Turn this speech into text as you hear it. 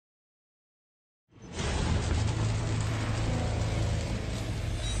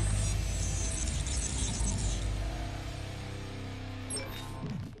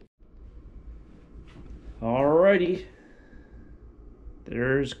Alrighty.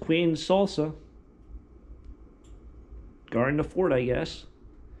 There's Queen Salsa. Guarding the fort, I guess.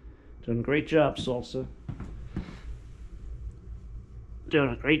 Doing a great job, Salsa.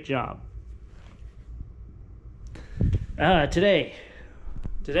 Doing a great job. Today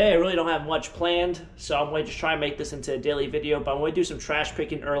I really don't have much planned, so I'm going to just try and make this into a daily video, but I'm going to do some trash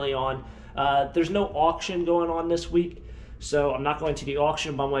picking early on. There's no auction going on this week, so I'm not going to the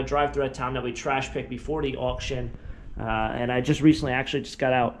auction, but I'm going to drive through a town that we trash pick before the auction. And I just recently actually just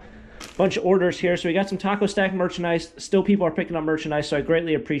got out a bunch of orders here, so we got some Taco Stack merchandise. Still people are picking up merchandise, so I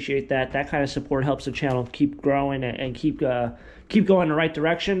greatly appreciate that. That kind of support helps the channel keep growing and keep going in the right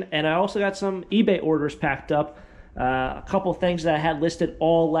direction. And I also got some eBay orders packed up. A couple things that I had listed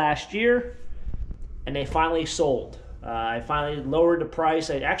all last year, and they finally sold. I finally lowered the price.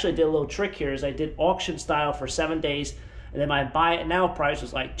 I actually did a little trick here, is I did auction style for 7 days, and then my buy it now price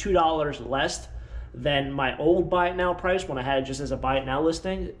was like $2 less than my old buy it now price when I had it just as a buy it now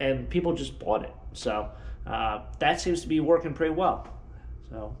listing, and people just bought it. So that seems to be working pretty well.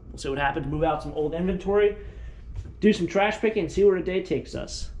 So we'll see what happens. Move out some old inventory, do some trash picking, and see where the day takes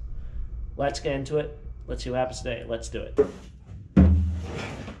us. Let's get into it. Let's see what happens today. Let's do it.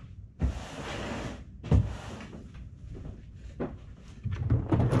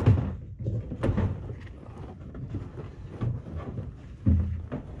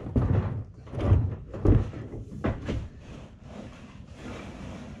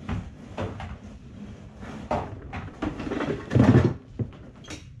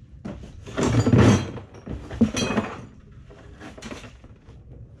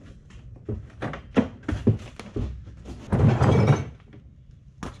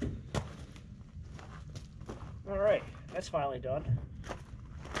 That's finally done.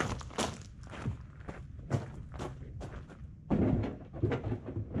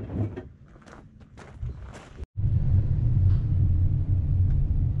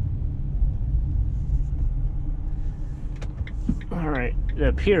 All right, it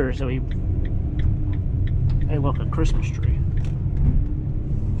appears that hey, look, a Christmas tree.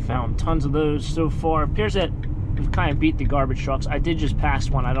 Found tons of those so far. It appears that we've kind of beat the garbage trucks. I did just pass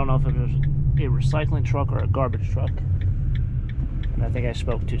one. I don't know if it was a recycling truck or a garbage truck. I think I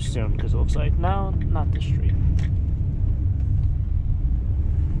spoke too soon because it looks like, no, not this street.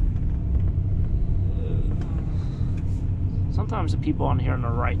 Sometimes the people on here on the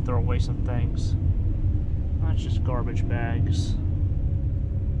right throw away some things. That's just garbage bags.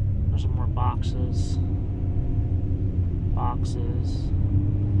 There's some more boxes. Boxes.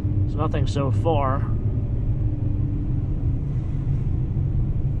 There's nothing so far.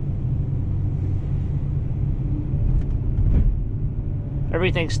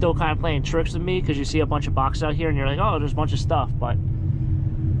 Everything's still kind of playing tricks with me because you see a bunch of boxes out here and you're like, oh, there's a bunch of stuff. But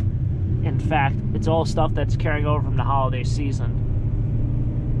in fact, it's all stuff that's carrying over from the holiday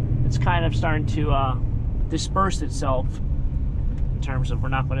season. It's kind of starting to disperse itself in terms of we're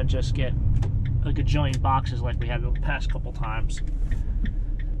not going to just get a gajillion boxes like we had the past couple times.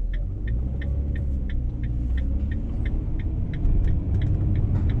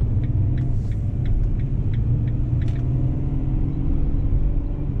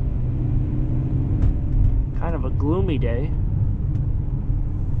 Kind of a gloomy day.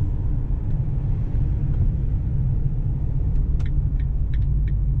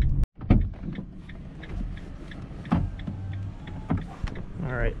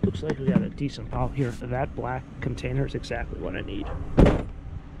 All right, looks like we got a decent pile here. That black container is exactly what I need.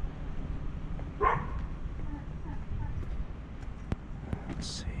 Let's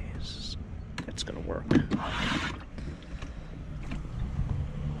see, that's gonna work.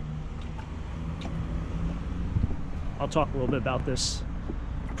 I'll talk a little bit about this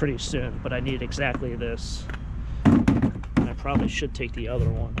pretty soon, but I need exactly this. And I probably should take the other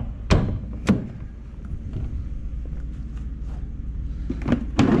one.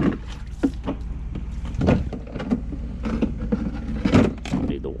 Don't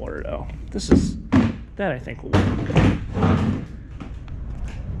need the water though. That I think will work. I'm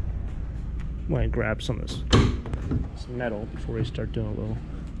going to grab some of this metal before we start doing a little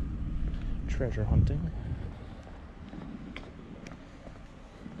treasure hunting.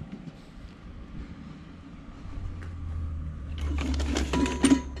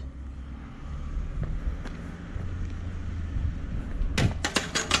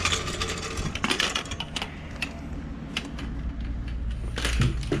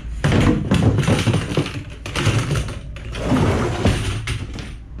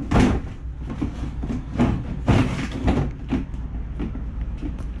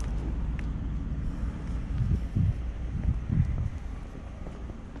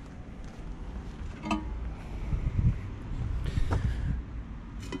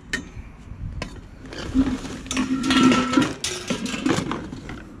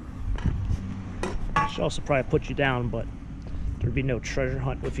 Should also probably put you down, but there'd be no treasure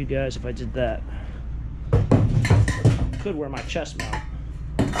hunt with you guys if I did that. Could wear my chest mount.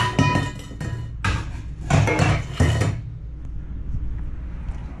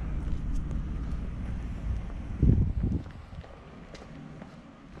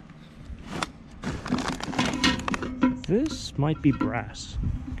 This might be brass.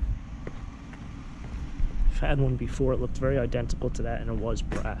 I've had one before, it looked very identical to that, and it was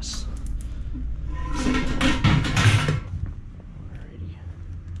brass. Alrighty.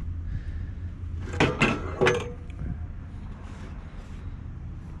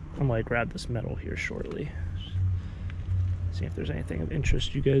 I might grab this metal here shortly. See if there's anything of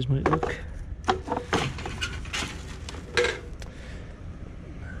interest you guys might look.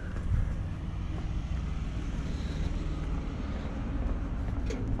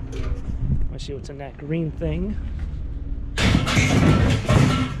 See what's in that green thing.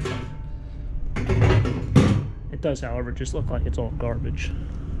 It does, however, just look like it's all garbage.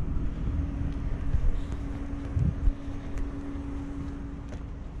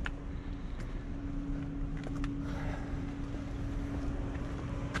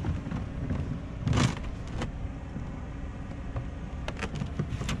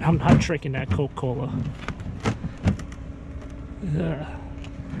 I'm not drinking that Coca-Cola.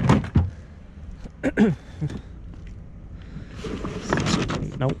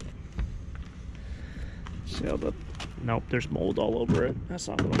 Nope. See how the... Nope, there's mold all over it. That's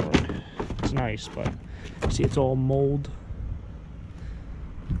not gonna work. It's nice, but see, it's all mold.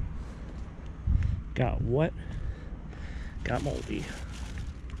 Got what? Got moldy.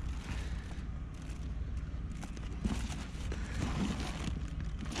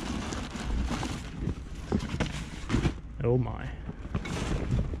 Oh my.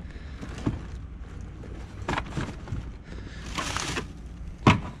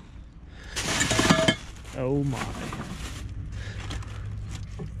 Oh my.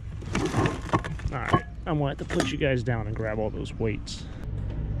 Alright, I'm gonna have to put you guys down and grab all those weights.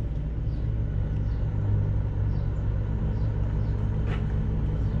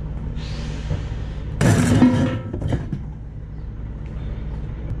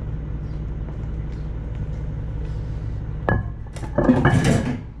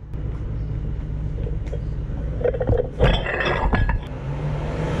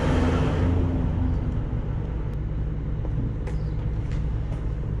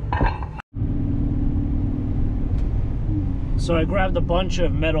 So I grabbed a bunch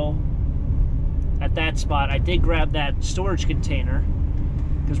of metal at that spot. I did grab that storage container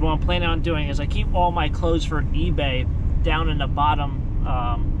because what I'm planning on doing is I keep all my clothes for eBay down in the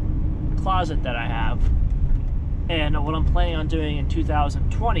bottom closet that I have. And what I'm planning on doing in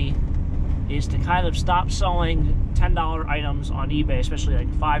 2020 is to kind of stop selling $10 items on eBay, especially like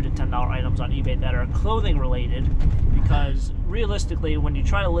 $5 to $10 items on eBay that are clothing related, because realistically, when you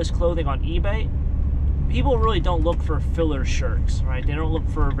try to list clothing on eBay, people really don't look for filler shirts, right? They don't look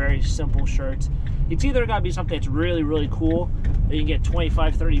for very simple shirts. It's either got to be something that's really, really cool that you can get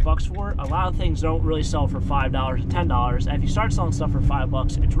 25, 30 bucks for. A lot of things don't really sell for $5 to $10. And if you start selling stuff for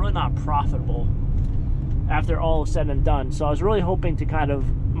 $5, it's really not profitable after all is said and done. So I was really hoping to kind of,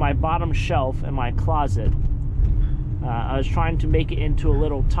 my bottom shelf in my closet, I was trying to make it into a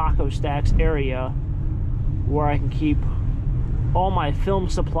little taco stacks area where I can keep all my film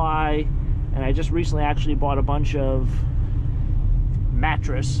supply. And I just recently actually bought a bunch of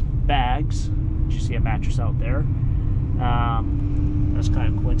mattress bags. You see a mattress out there. That's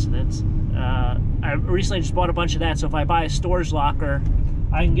kind of coincidence. I recently just bought a bunch of that, so if I buy a storage locker,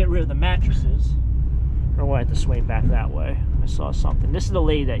 I can get rid of the mattresses. Or will I have to swing back that way? I saw something. This is the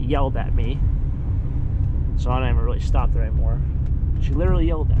lady that yelled at me. So I don't even really stop there anymore. She literally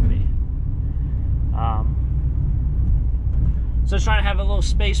yelled at me. So trying to have a little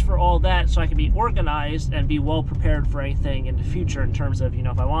space for all that so I can be organized and be well prepared for anything in the future in terms of, you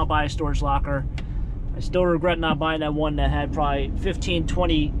know, if I want to buy a storage locker. I still regret not buying that one that had probably 15,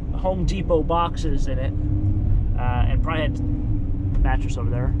 20 Home Depot boxes in it. And probably had mattress over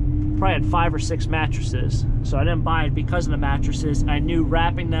there. Probably had 5 or 6 mattresses. So I didn't buy it because of the mattresses. I knew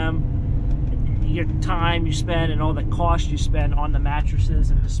wrapping them, your time you spend and all the cost you spend on the mattresses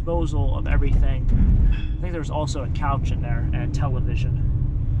and disposal of everything. I think there's also a couch in there and a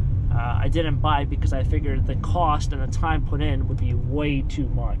television. I didn't buy it because I figured the cost and the time put in would be way too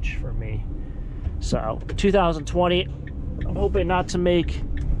much for me. So 2020, I'm hoping not to make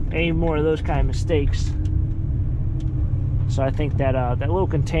any more of those kind of mistakes. So I think that that little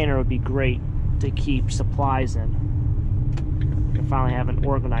container would be great to keep supplies in. I can finally have an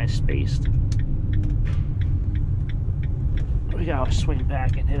organized space. We gotta swing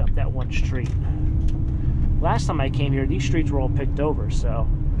back and hit up that one street. last time I came here, these streets were all picked over, so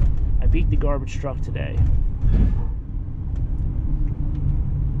I beat the garbage truck today.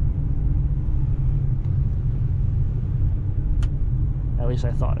 At least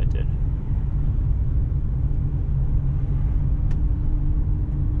I thought I did.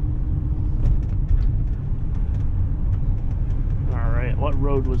 Alright, what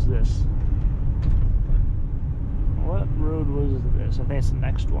road was this? What road was this? I think it's the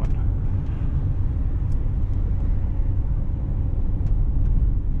next one.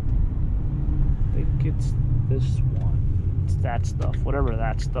 I think it's this one. It's that stuff, whatever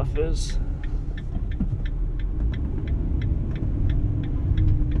that stuff is.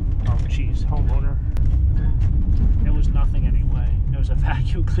 Jeez, homeowner. It was nothing anyway. It was a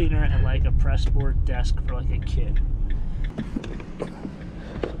vacuum cleaner and like a pressboard desk for like a kid.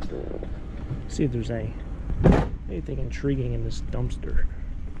 See if there's anything intriguing in this dumpster.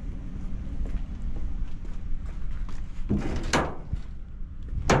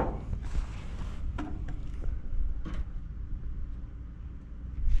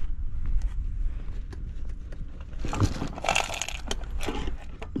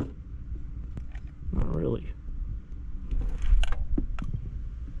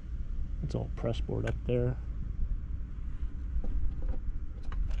 It's all pressboard up there.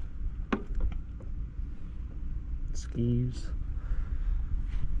 Skis.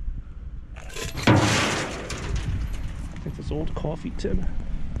 I think this old coffee tin.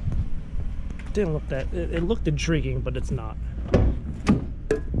 Didn't look that. It looked intriguing, but it's not.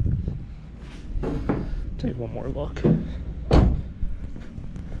 Take one more look.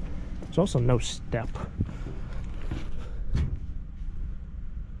 There's also no step.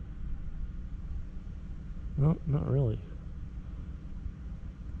 No, not really.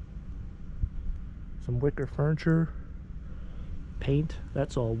 Some wicker furniture, paint,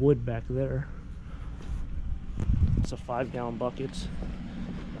 that's all wood back there. It's a 5-gallon buckets.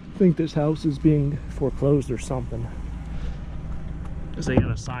 I think this house is being foreclosed or something, because they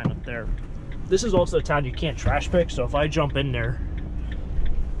got a sign up there. This is also a town you can't trash pick, so if I jump in there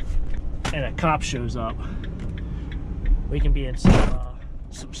and a cop shows up, we can be in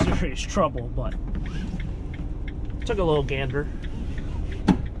some serious trouble, but took a little gander.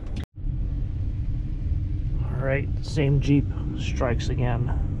 Alright, same Jeep strikes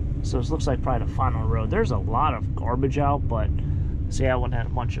again. So this looks like probably the final road. There's a lot of garbage out, but see, that one had a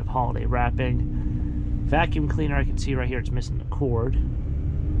bunch of holiday wrapping. Vacuum cleaner, I can see right here it's missing the cord.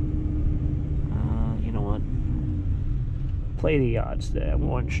 You know what? Play the odds today. I'm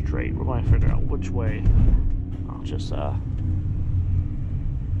going straight. We're going to figure out which way. I'll just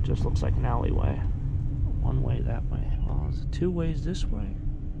looks like an alleyway. One way that way. Well, is it 2 ways this way?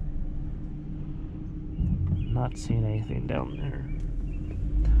 Not seeing anything down there.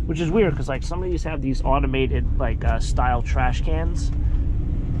 Which is weird, because like some of these have these automated like style trash cans,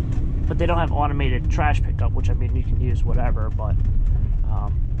 but they don't have automated trash pickup, which I mean you can use whatever, but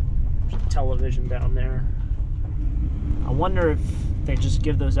there's a television down there. I wonder if they just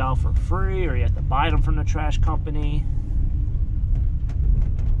give those out for free, or you have to buy them from the trash company.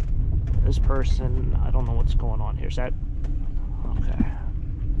 This person, I don't know what's going on here. Is that okay?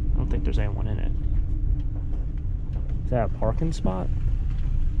 I don't think there's anyone in it. Is that a parking spot?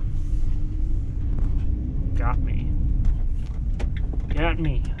 Got me. Got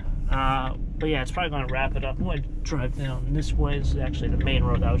me. But yeah, it's probably going to wrap it up. I'm going to drive down this way. This is actually the main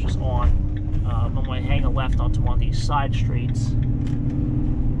road that I was just on. I'm going to hang a left onto one of these side streets.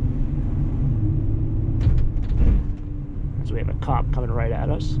 So we have a cop coming right at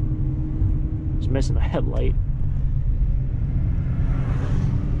us. He's missing a headlight.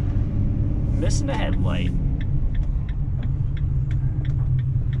 Missing a headlight.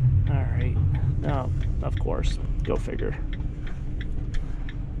 Alright. No, of course. Go figure.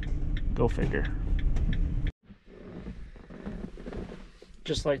 Go figure.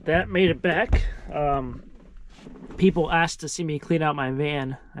 Just like that, made it back. People asked to see me clean out my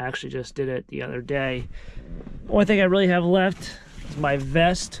van. I actually just did it the other day. The only thing I really have left is my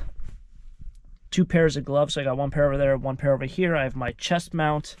vest. 2 pairs of gloves. So I got 1 pair over there, 1 pair over here. I have my chest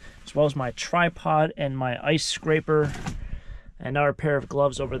mount, as well as my tripod and my ice scraper. Another pair of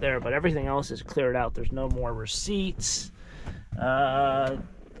gloves over there, but everything else is cleared out. There's no more receipts.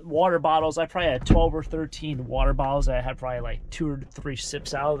 Water bottles, I probably had 12 or 13 water bottles. I had probably like 2 or 3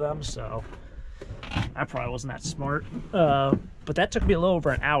 sips out of them, so I probably wasn't that smart. But that took me a little over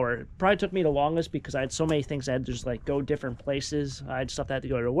an hour. It probably took me the longest because I had so many things I had to just like go different places. I had stuff that had to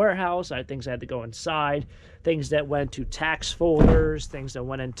go to the warehouse. I had things that had to go inside, things that went to tax folders, things that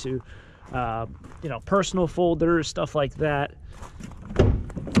went into you know, personal folders, stuff like that.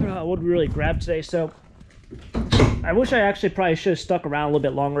 What did we really grab today? So I wish I actually probably should have stuck around a little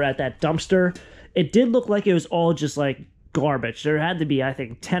bit longer at that dumpster. It did look like it was all just like garbage. There had to be, I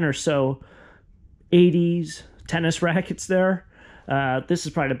think, 10 or so 80s tennis rackets there. This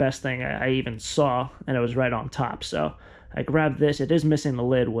is probably the best thing I even saw, and it was right on top. So I grabbed this. It is missing the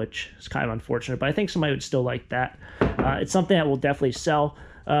lid, which is kind of unfortunate, but I think somebody would still like that. It's something that will definitely sell.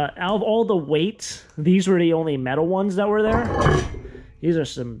 Out of all the weights, these were the only metal ones that were there. These are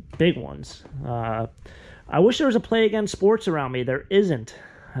some big ones. I wish there was a Play Against Sports around me. There isn't.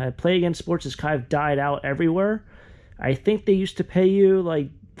 Play Against Sports has kind of died out everywhere. I think they used to pay you like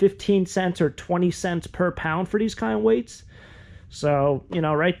 15 cents or 20 cents per pound for these kind of weights. So, you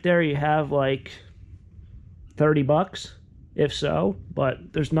know, right there you have like 30 bucks, if so,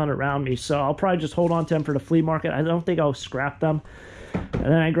 but there's none around me. So I'll probably just hold on to them for the flea market. I don't think I'll scrap them. And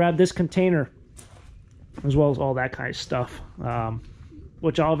then I grabbed this container, as well as all that kind of stuff,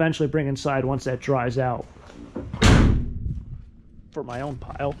 which I'll eventually bring inside once that dries out for my own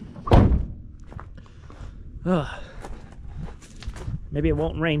pile. Maybe it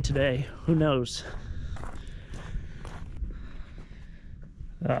won't rain today. Who knows?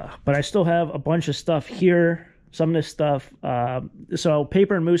 But I still have a bunch of stuff here. Some of this stuff. So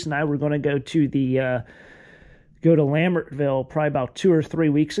Paper and Moose and I were going to go to Lambertville probably about 2 or 3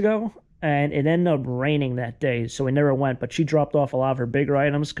 weeks ago, and it ended up raining that day, so we never went. But she dropped off a lot of her bigger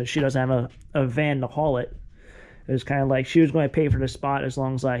items because she doesn't have a van to haul it. It was kind of like she was going to pay for the spot as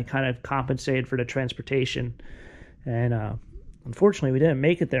long as I kind of compensated for the transportation. And unfortunately, we didn't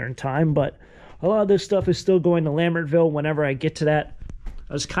make it there in time. But a lot of this stuff is still going to Lambertville whenever I get to that.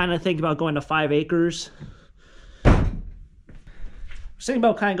 I was kind of thinking about going to 5 Acres. I was thinking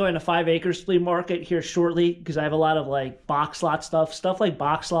about kind of going to 5 Acres flea market here shortly because I have a lot of like box lot stuff like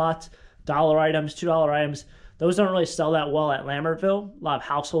box lots, $1 items, $2 items. Those don't really sell that well at Lambertville. A lot of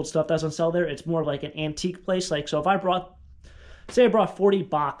household stuff doesn't sell there. It's more of like an antique place. Like, so if I brought, say I brought 40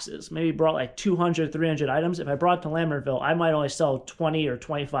 boxes, maybe brought like 200, 300 items. If I brought it to Lambertville, I might only sell 20 or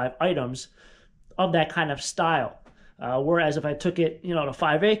 25 items of that kind of style. Whereas if I took it, you know, to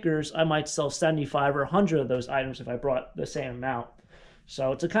 5 Acres, I might sell 75 or 100 of those items if I brought the same amount.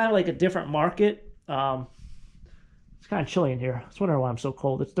 So it's a kind of like a different market. It's kind of chilly in here. I was wondering why I'm so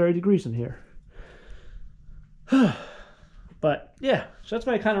cold. It's 30 degrees in here. But yeah, so that's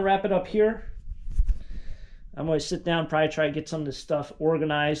why I kind of wrap it up here. I'm going to sit down, probably try to get some of this stuff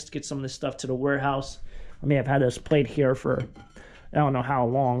organized, get some of this stuff to the warehouse. I mean, I've had this plate here for I don't know how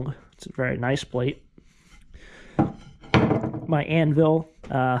long. It's a very nice plate. My anvil.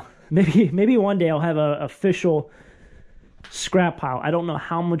 Maybe one day I'll have an official scrap pile. I don't know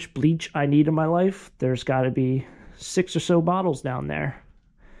how much bleach I need in my life. There's got to be 6 or so bottles down there.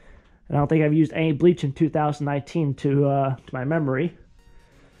 And I don't think I've used any bleach in 2019 to my memory.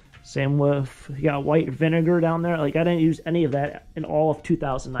 Same with, you got white vinegar down there. Like, I didn't use any of that in all of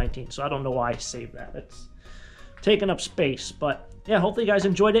 2019, so I don't know why I saved that. It's taking up space. But yeah, hopefully you guys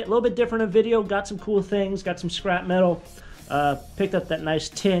enjoyed it. A little bit different of video. Got some cool things. Got some scrap metal. Picked up that nice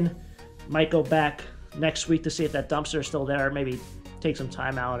tin. Might go back next week to see if that dumpster is still there. Maybe take some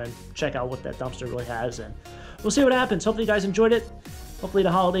time out and check out what that dumpster really has. And we'll see what happens. Hopefully you guys enjoyed it. Hopefully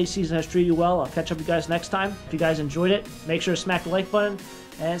the holiday season has treated you well. I'll catch up with you guys next time. If you guys enjoyed it, make sure to smack the like button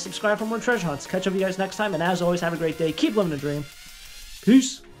and subscribe for more treasure hunts. Catch up with you guys next time. And as always, have a great day. Keep living the dream.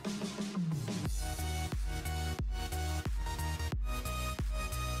 Peace.